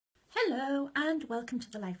Hello and welcome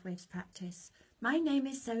to the Life Waves practice. My name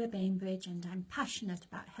is Sarah Bainbridge and I'm passionate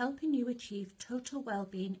about helping you achieve total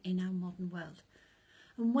well-being in our modern world.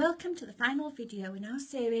 And welcome to the final video in our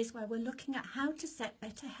series where we're looking at how to set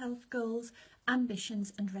better health goals,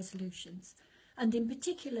 ambitions and resolutions. And in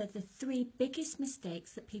particular, the three biggest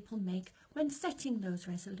mistakes that people make when setting those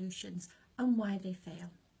resolutions and why they fail.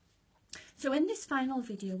 So in this final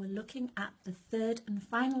video, we're looking at the third and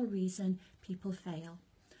final reason people fail,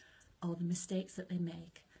 or the mistakes that they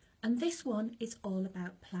make. And this one is all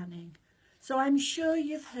about planning. So I'm sure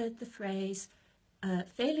you've heard the phrase,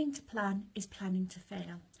 failing to plan is planning to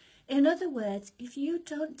fail. In other words, if you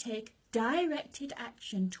don't take directed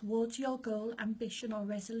action towards your goal, ambition or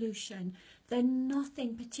resolution, then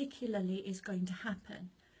nothing particularly is going to happen.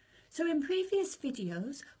 So in previous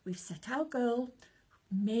videos, we've set our goal,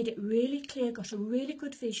 made it really clear, got a really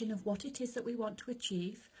good vision of what it is that we want to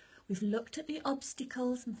achieve. We've looked at the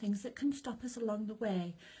obstacles and things that can stop us along the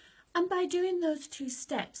way. And by doing those two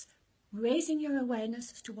steps, raising your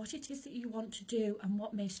awareness as to what it is that you want to do and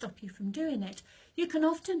what may stop you from doing it, you can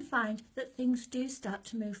often find that things do start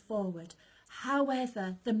to move forward.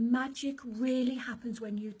 However, the magic really happens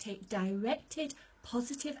when you take directed,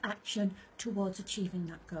 positive action towards achieving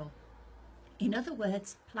that goal. In other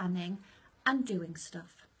words, planning and doing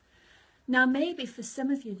stuff. Now, maybe for some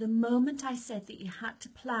of you, the moment I said that you had to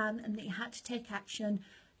plan and that you had to take action,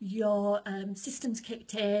 your systems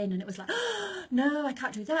kicked in and it was like, oh, no, I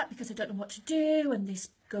can't do that because I don't know what to do, and this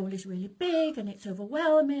goal is really big and it's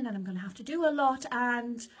overwhelming and I'm going to have to do a lot,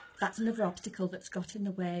 and that's another obstacle that's got in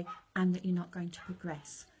the way and that you're not going to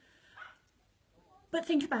progress. But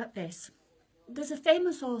think about this. There's a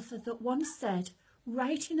famous author that once said,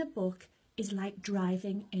 writing a book is like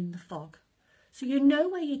driving in the fog. So you know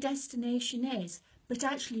where your destination is, but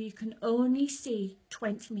actually you can only see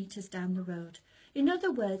 20 metres down the road. In other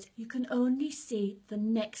words, you can only see the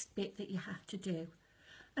next bit that you have to do.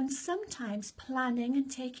 And sometimes planning and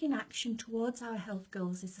taking action towards our health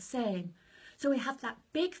goals is the same. So we have that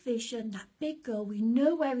big vision, that big goal, we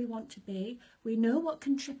know where we want to be, we know what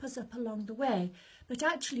can trip us up along the way, but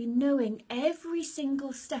actually knowing every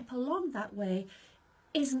single step along that way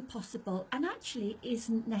isn't possible and actually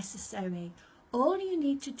isn't necessary. All you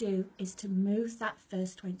need to do is to move that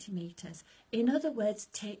first 20 metres. In other words,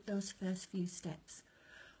 take those first few steps.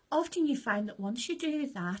 Often you find that once you do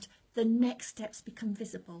that, the next steps become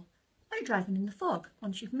visible. Like driving in the fog.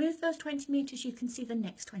 Once you've moved those 20 metres, you can see the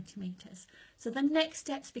next 20 metres. So the next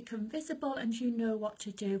steps become visible and you know what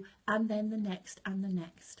to do, and then the next and the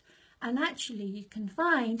next. And actually you can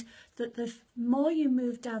find that the more you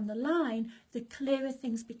move down the line, the clearer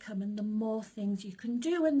things become and the more things you can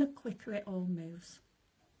do and the quicker it all moves.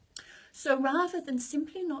 So rather than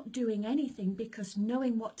simply not doing anything because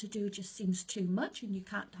knowing what to do just seems too much and you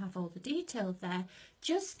can't have all the detail there,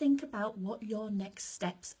 just think about what your next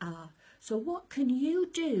steps are. So what can you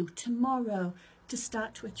do tomorrow to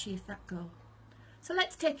start to achieve that goal? So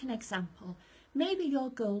let's take an example. Maybe your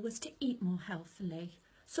goal was to eat more healthily.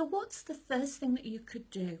 So what's the first thing that you could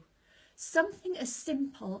do? Something as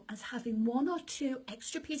simple as having 1 or 2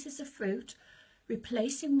 extra pieces of fruit,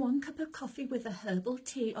 replacing 1 cup of coffee with a herbal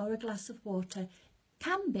tea or a glass of water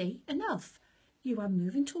can be enough. You are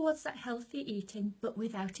moving towards that healthy eating, but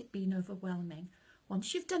without it being overwhelming.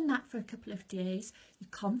 Once you've done that for a couple of days,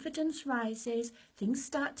 your confidence rises, things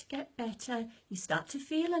start to get better, you start to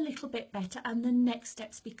feel a little bit better, and the next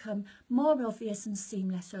steps become more obvious and seem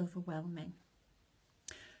less overwhelming.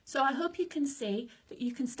 So I hope you can see that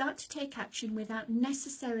you can start to take action without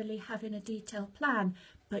necessarily having a detailed plan,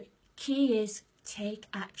 but key is take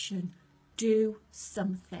action, do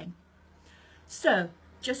something. So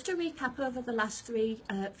just to recap over the last 3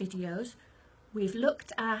 videos, we've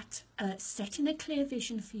looked at setting a clear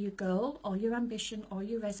vision for your goal or your ambition or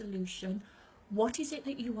your resolution. What is it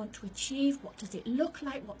that you want to achieve? What does it look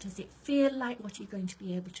like? What does it feel like? What are you going to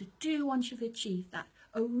be able to do once you've achieved that?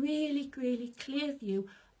 A really, really clear view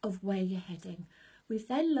of where you're heading. We've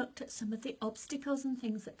then looked at some of the obstacles and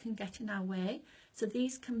things that can get in our way. So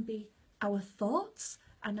these can be our thoughts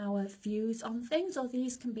and our views on things, or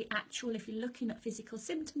these can be actual, if you're looking at physical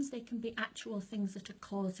symptoms, they can be actual things that are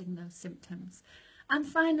causing those symptoms. And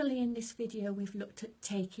finally, in this video, we've looked at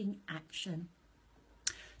taking action.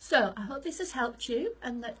 So I hope this has helped you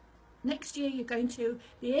and that next year you're going to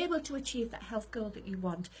be able to achieve that health goal that you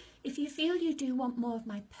want. If you feel you do want more of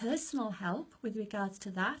my personal help with regards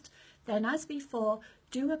to that, then as before,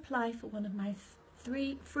 do apply for one of my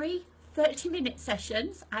 3 free 30-minute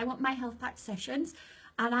sessions. I want my health pack sessions.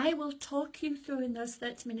 and I will talk you through in those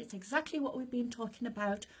 30 minutes exactly what we've been talking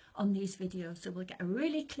about on these videos. So we'll get a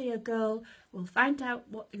really clear goal, we'll find out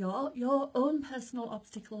what your own personal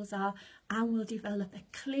obstacles are, and we'll develop a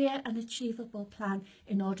clear and achievable plan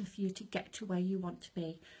in order for you to get to where you want to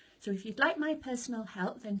be. So if you'd like my personal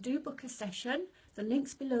help, then do book a session. The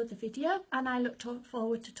link's below the video, and I look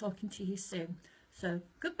forward to talking to you soon. So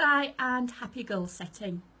goodbye and happy goal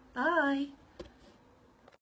setting. Bye.